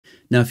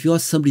Now, if you are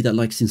somebody that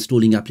likes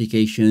installing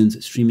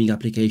applications, streaming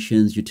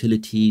applications,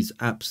 utilities,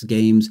 apps,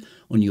 games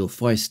on your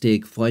Fire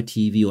Stick, Fire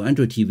TV or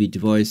Android TV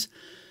device,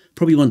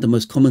 probably one of the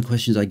most common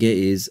questions I get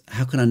is,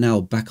 how can I now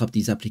back up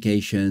these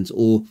applications?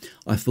 Or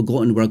I've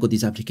forgotten where I got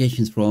these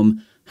applications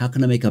from. How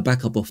can I make a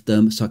backup of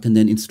them so I can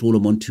then install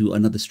them onto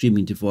another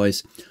streaming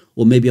device?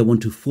 Or maybe I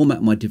want to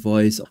format my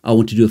device. I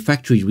want to do a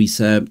factory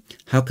reset.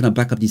 How can I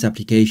back up these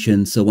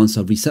applications so once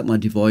I've reset my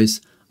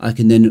device, I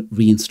can then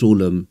reinstall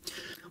them?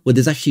 Well,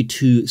 there's actually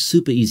two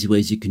super easy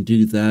ways you can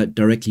do that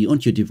directly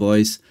onto your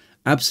device.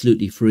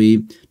 Absolutely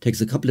free, takes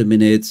a couple of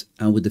minutes,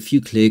 and with a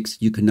few clicks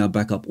you can now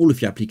back up all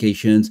of your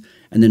applications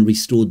and then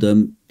restore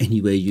them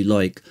anywhere you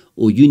like.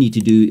 All you need to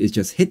do is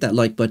just hit that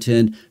like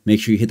button, make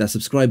sure you hit that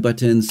subscribe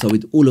button. So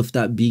with all of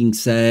that being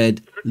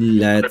said,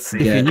 let's get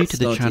started. If you're new to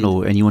the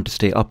channel and you want to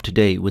stay up to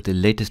date with the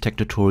latest tech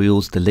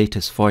tutorials, the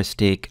latest Fire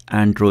Stick,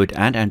 Android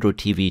and Android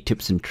TV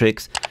tips and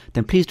tricks,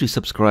 then please do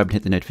subscribe and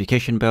hit the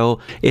notification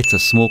bell. It's a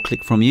small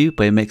click from you,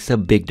 but it makes a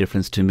big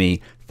difference to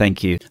me.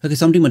 Thank you. Okay,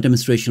 so I'm doing my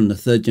demonstration on the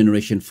 3rd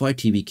generation Fire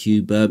TV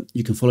Cube.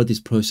 You can follow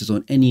this process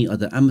on any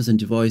other Amazon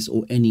device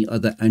or any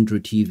other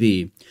Android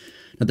TV.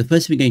 Now, the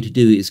first thing we're going to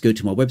do is go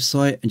to my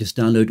website and just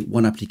download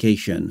one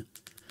application.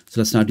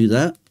 So let's now do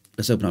that.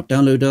 Let's open up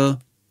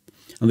Downloader,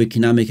 and we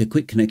can now make a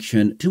quick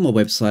connection to my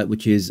website,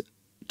 which is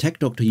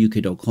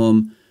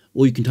TechDoctorUK.com,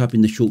 or you can type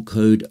in the short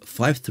code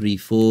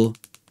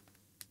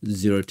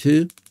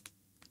 53402.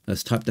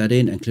 Let's type that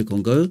in and click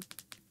on go,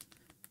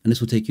 and this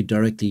will take you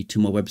directly to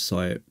my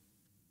website.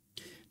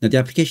 Now, the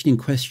application in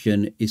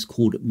question is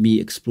called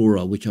Me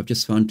Explorer, which I've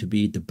just found to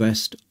be the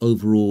best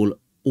overall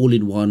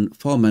all-in-one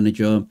file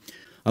manager.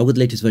 I've got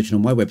the latest version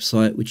on my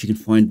website, which you can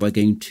find by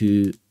going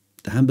to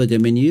the hamburger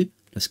menu.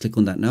 Let's click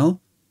on that now.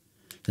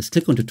 Let's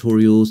click on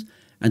tutorials,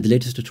 and the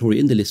latest tutorial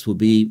in the list will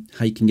be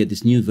how you can get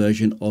this new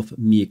version of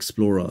Me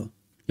Explorer.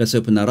 Let's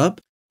open that up.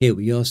 Here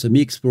we are. So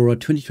Me Explorer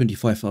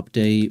 2025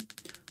 update.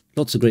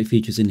 Lots of great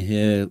features in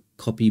here: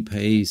 copy,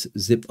 paste,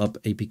 zip up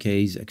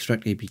APKs,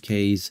 extract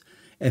APKs,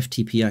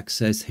 FTP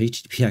access,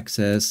 HTTP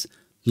access,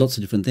 lots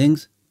of different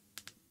things.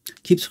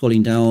 Keep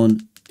scrolling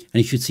down and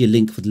you should see a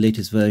link for the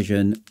latest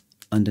version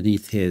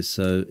underneath here.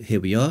 So here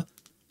we are.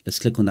 Let's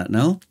click on that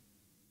now.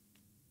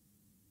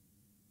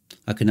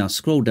 I can now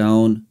scroll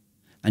down,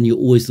 and you're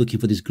always looking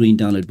for this green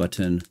download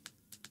button.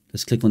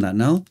 Let's click on that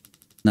now.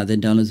 Now then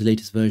downloads the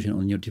latest version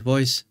on your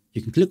device.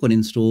 You can click on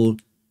install,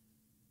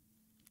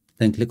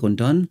 then click on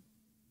done.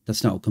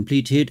 That's now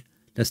completed.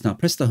 Let's now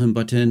press the home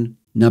button.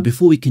 Now,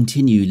 before we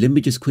continue, let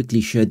me just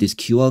quickly share this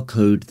QR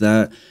code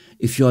that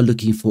if you are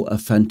looking for a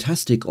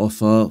fantastic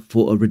offer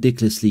for a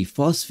ridiculously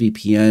fast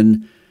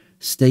VPN,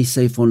 stay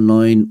safe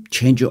online,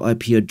 change your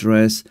IP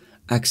address,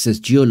 access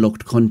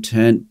geo-locked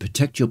content,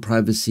 protect your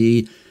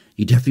privacy,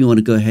 you definitely want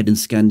to go ahead and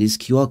scan this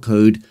QR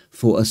code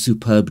for a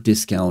superb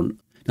discount.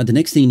 Now, the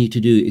next thing you need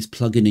to do is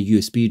plug in a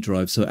USB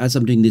drive. So as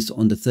I'm doing this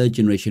on the 3rd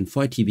generation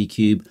Fire TV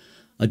Cube,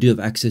 I do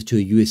have access to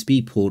a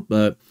USB port,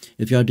 but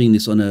if you are doing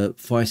this on a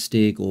Fire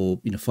Stick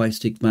or Fire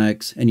Stick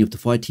Max, any of the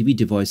Fire TV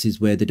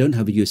devices where they don't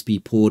have a USB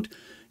port,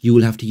 you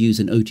will have to use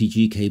an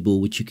OTG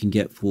cable, which you can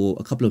get for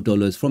a couple of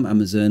dollars from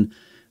Amazon,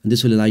 and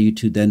this will allow you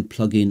to then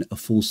plug in a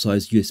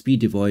full-size USB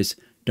device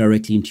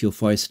directly into your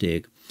Fire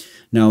Stick.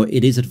 Now,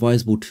 it is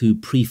advisable to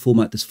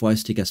pre-format this Fire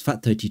Stick as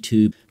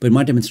FAT32, but in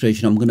my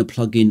demonstration, I'm going to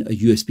plug in a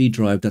USB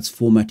drive that's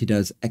formatted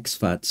as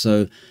exFAT.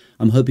 So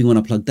I'm hoping when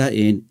I plug that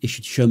in, it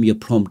should show me a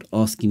prompt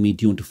asking me,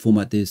 do you want to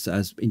format this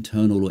as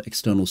internal or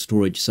external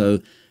storage? So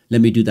let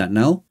me do that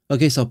now.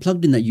 Okay, so I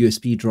plugged in that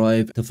USB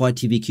drive. The Fire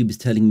TV Cube is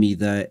telling me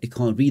that it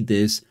can't read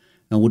this.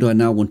 Now, what do I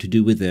now want to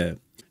do with it?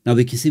 Now,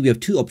 we can see we have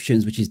two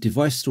options, which is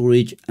device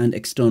storage and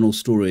external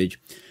storage.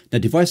 Now,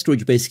 device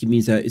storage basically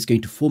means that it's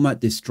going to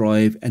format this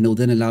drive, and it will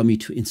then allow me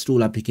to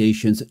install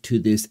applications to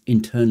this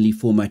internally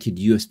formatted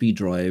USB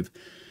drive.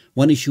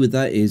 One issue with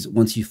that is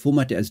once you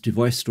format it as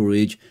device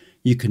storage,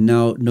 you can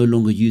now no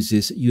longer use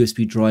this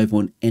USB drive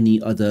on any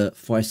other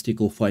Fire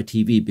Stick or Fire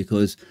TV,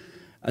 because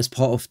as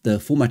part of the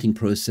formatting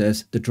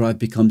process, the drive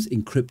becomes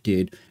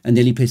encrypted, and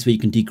the only place where you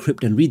can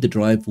decrypt and read the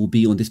drive will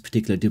be on this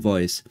particular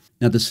device.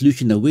 Now, the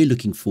solution that we're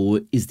looking for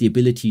is the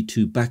ability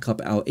to back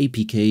up our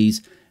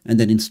APKs and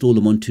then install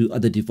them onto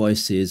other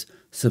devices.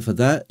 So for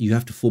that, you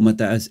have to format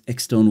that as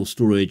external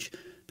storage,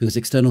 because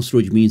external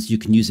storage means you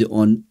can use it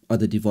on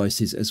other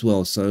devices as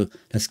well. So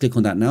let's click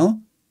on that now.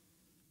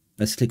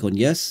 Let's click on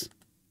yes.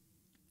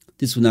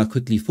 This will now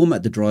quickly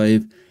format the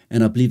drive,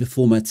 and I believe it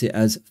formats it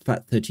as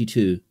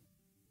FAT32.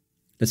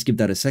 Let's give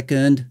that a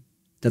second.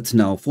 That's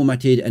now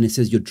formatted, and it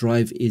says your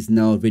drive is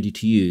now ready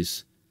to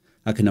use.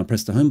 I can now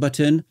press the home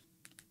button.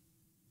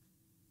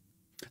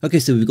 Okay,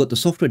 so we've got the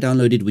software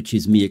downloaded, which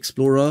is Me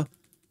Explorer,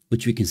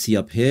 which we can see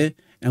up here.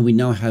 And we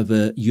now have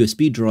a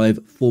USB drive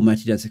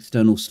formatted as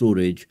external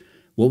storage.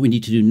 What we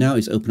need to do now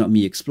is open up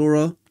Me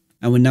Explorer,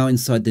 and we're now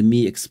inside the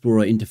Me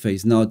Explorer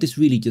interface. Now, this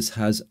really just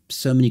has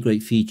so many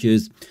great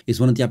features.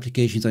 It's one of the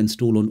applications I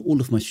install on all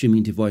of my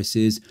streaming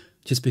devices,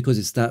 just because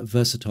it's that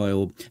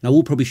versatile. And I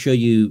will probably show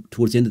you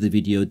towards the end of the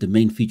video the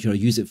main feature I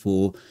use it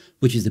for,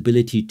 which is the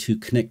ability to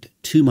connect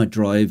to my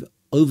drive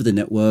over the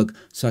network,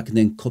 so I can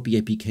then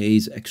copy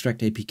APKs,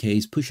 extract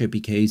APKs, push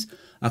APKs.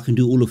 I can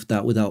do all of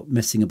that without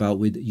messing about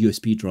with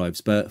USB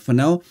drives. But for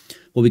now,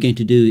 what we're going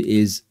to do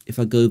is, if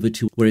I go over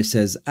to where it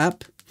says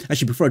app,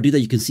 actually before I do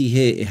that, you can see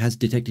here it has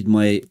detected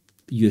my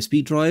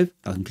USB drive.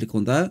 I can click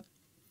on that.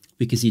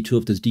 We can see two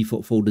of those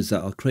default folders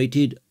that are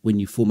created when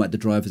you format the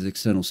drive as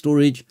external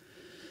storage.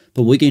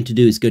 But what we're going to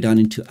do is go down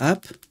into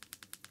app,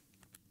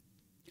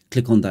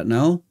 click on that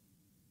now.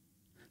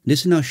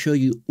 This will now show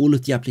you all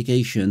of the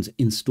applications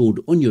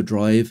installed on your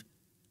drive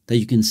that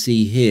you can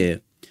see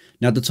here.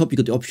 Now at the top, you've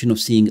got the option of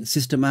seeing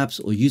system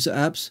apps or user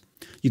apps.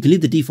 You can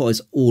leave the default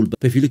as all, but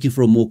if you're looking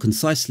for a more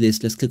concise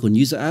list, let's click on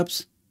user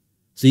apps.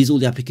 So these are all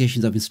the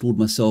applications I've installed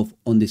myself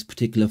on this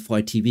particular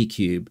Fire TV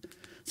Cube.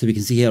 So we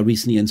can see here I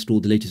recently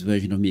installed the latest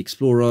version of Mi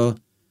Explorer.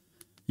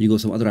 You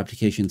got some other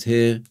applications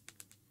here.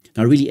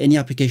 Now really any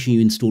application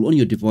you install on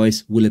your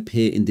device will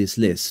appear in this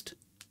list.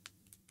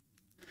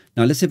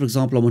 Now let's say for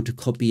example I want to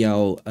copy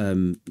out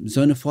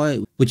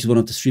Zonify, which is one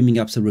of the streaming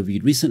apps I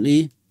reviewed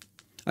recently.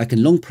 I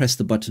can long press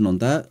the button on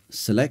that,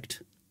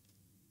 select.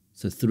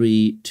 So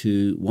 3,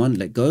 2, 1,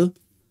 let go.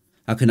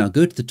 I can now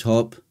go to the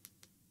top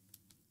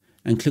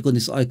and click on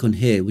this icon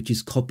here, which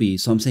is copy.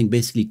 So I'm saying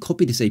basically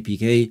copy this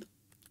APK.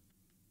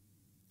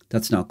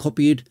 That's now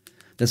copied.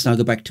 Let's now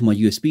go back to my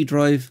USB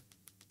drive.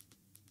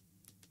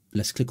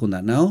 Let's click on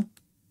that now.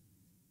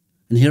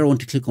 And here I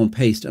want to click on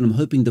paste. And I'm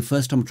hoping the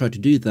first time I try to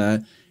do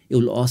that, it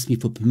will ask me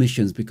for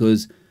permissions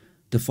because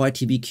the Fire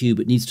TV Cube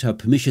needs to have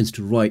permissions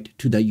to write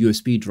to that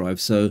USB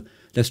drive. So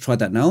let's try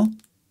that now.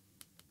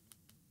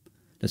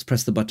 Let's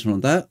press the button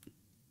on that.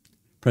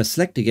 Press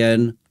select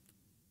again.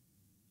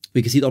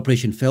 We can see the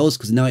operation fails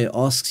because now it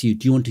asks you,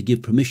 do you want to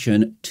give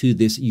permission to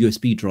this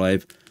USB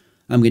drive?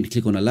 I'm going to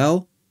click on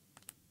allow.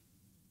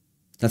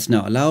 That's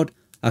now allowed.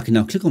 I can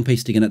now click on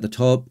paste again at the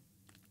top.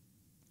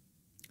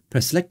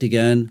 Press select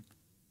again.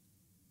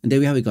 And there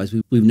we have it, guys.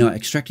 We've now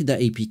extracted that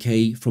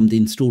APK from the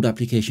installed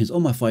applications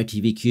on my Fire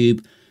TV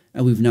Cube.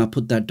 And we've now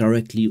put that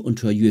directly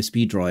onto a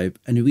USB drive.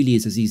 And it really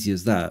is as easy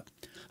as that.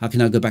 I can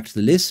now go back to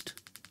the list.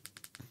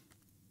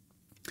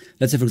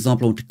 Let's say, for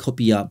example, I want to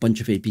copy out a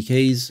bunch of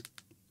APKs.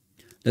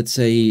 Let's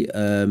say,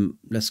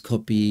 let's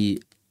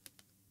copy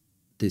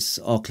this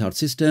R Cloud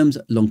Systems,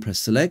 long press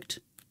select.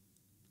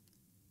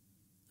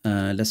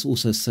 Let's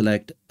also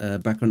select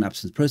background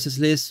absence process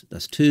list.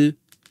 That's 2.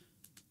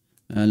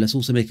 Let's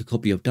also make a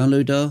copy of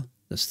downloader.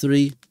 That's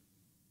 3.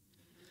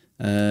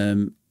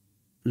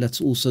 Let's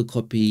also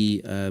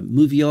copy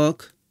movie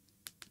arc.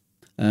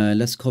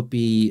 Let's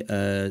copy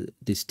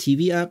this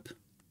TV app.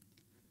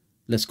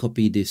 Let's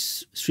copy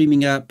this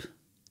streaming app.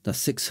 That's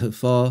 6 so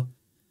far.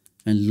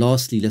 And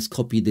lastly, let's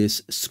copy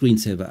this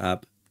screensaver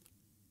app.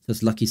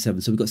 That's lucky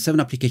 7. So we've got 7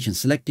 applications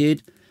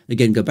selected.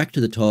 Again, go back to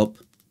the top.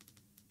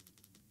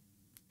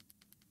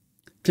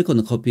 Click on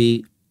the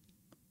copy.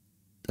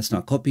 That's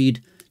now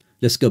copied.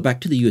 Let's go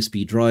back to the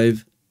USB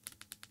drive.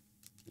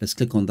 Let's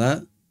click on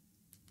that.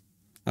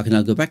 I can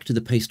now go back to the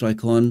paste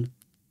icon.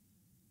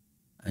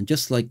 And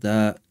just like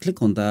that,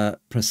 click on that,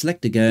 press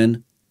select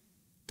again.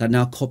 That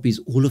now copies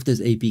all of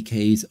those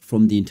APKs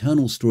from the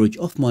internal storage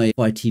of my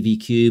Fire TV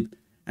Cube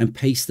and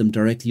paste them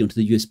directly onto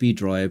the USB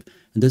drive.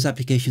 And those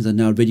applications are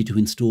now ready to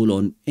install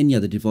on any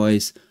other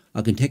device.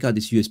 I can take out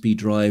this USB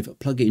drive,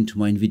 plug it into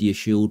my Nvidia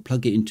Shield,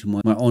 plug it into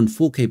my ON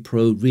 4K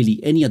Pro, really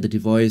any other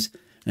device,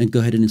 and go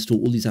ahead and install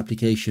all these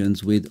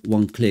applications with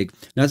one click.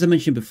 Now, as I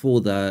mentioned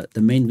before, that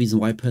the main reason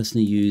why I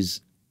personally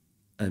use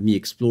Mi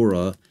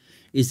Explorer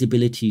is the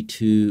ability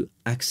to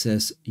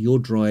access your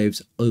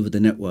drives over the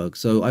network.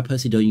 So I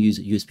personally don't use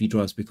USB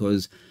drives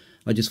because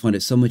I just find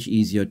it so much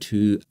easier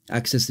to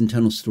access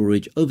internal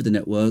storage over the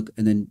network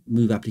and then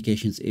move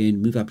applications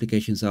in, move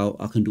applications out.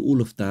 I can do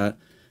all of that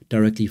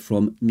directly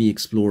from Mi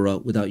Explorer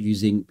without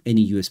using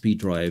any USB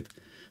drive.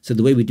 So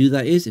the way we do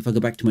that is, if I go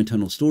back to my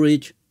internal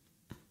storage,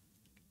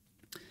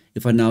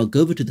 if I now go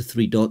over to the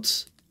 3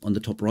 dots on the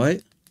top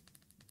right,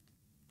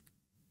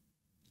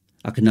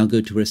 I can now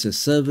go to where it says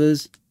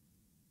servers.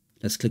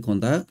 Let's click on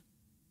that.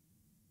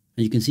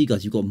 And you can see,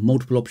 guys, you've got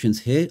multiple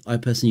options here. I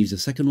personally use the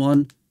second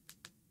one.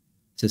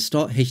 It says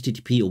start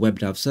HTTP or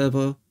WebDAV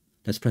server.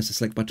 Let's press the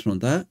select button on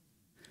that.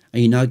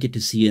 And you now get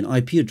to see an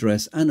IP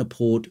address and a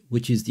port,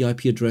 which is the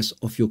IP address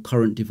of your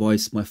current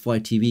device, my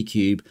Fire TV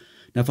Cube.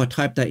 Now, if I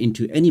type that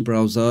into any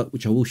browser,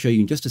 which I will show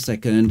you in just a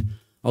second,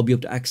 I'll be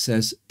able to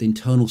access the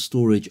internal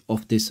storage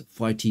of this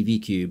Fire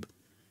TV Cube.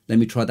 Let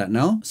me try that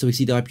now. So we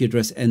see the IP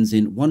address ends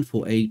in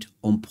 148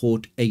 on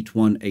port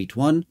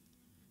 8181.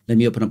 Let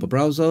me open up a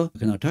browser. I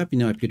can now type in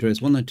the IP address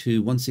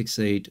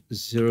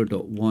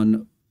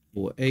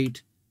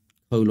 192.168.0.148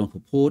 colon for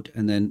port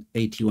and then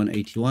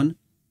 8181.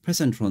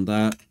 Press enter on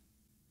that.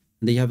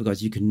 And there you have it,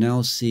 guys. You can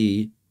now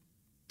see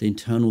the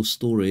internal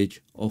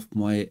storage of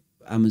my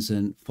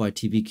Amazon Fire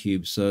TV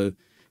Cube. So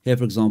here,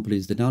 for example,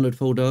 is the download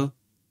folder.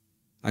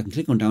 I can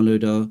click on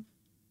downloader.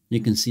 You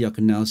can see I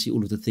can now see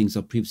all of the things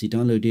I've previously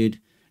downloaded.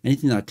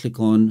 Anything that I click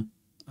on,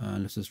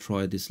 let's just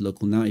try this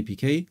local now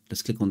APK.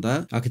 Let's click on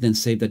that. I can then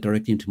save that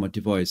directly into my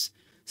device.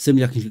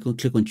 Similarly, I can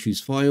click on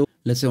choose file.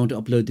 Let's say I want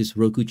to upload this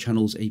Roku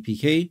channels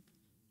APK.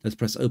 Let's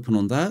press open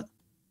on that.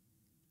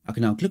 I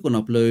can now click on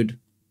upload.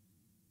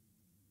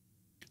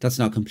 That's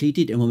now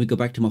completed. And when we go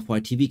back to my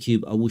Fire TV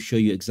Cube, I will show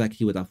you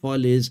exactly what that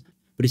file is.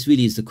 But this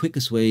really is the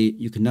quickest way.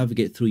 You can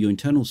navigate through your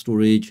internal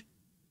storage.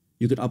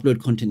 You can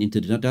upload content into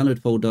the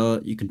download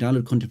folder. You can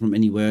download content from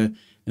anywhere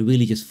and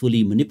really just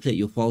fully manipulate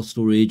your file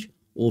storage,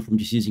 or from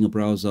just using a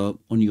browser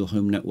on your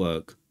home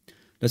network.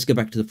 Let's go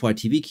back to the Fire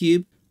TV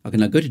Cube. I can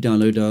now go to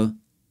downloader,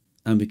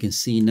 and we can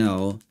see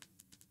now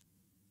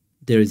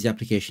there is the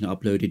application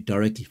uploaded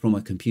directly from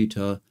my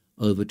computer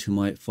over to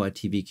my Fire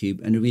TV Cube.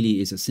 And it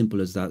really is as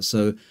simple as that.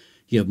 So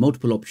you have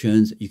multiple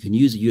options. You can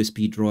use a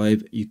USB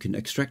drive. You can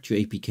extract your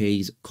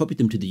APKs, copy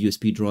them to the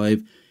USB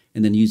drive,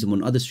 and then use them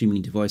on other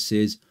streaming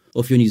devices.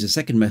 Or if you want to use a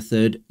second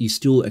method, you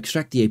still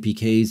extract the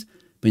APKs,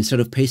 but instead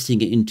of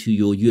pasting it into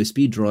your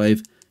USB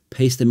drive,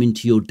 paste them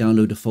into your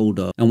downloader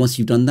folder. And once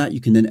you've done that, you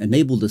can then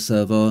enable the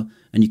server,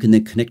 and you can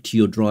then connect to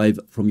your drive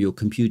from your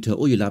computer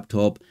or your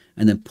laptop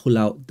and then pull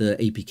out the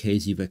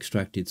APKs you've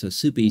extracted. So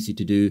super easy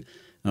to do.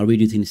 I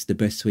really think it's the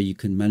best way you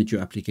can manage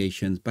your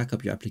applications, back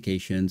up your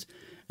applications,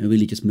 and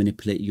really just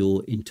manipulate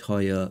your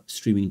entire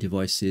streaming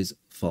devices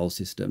file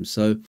system. So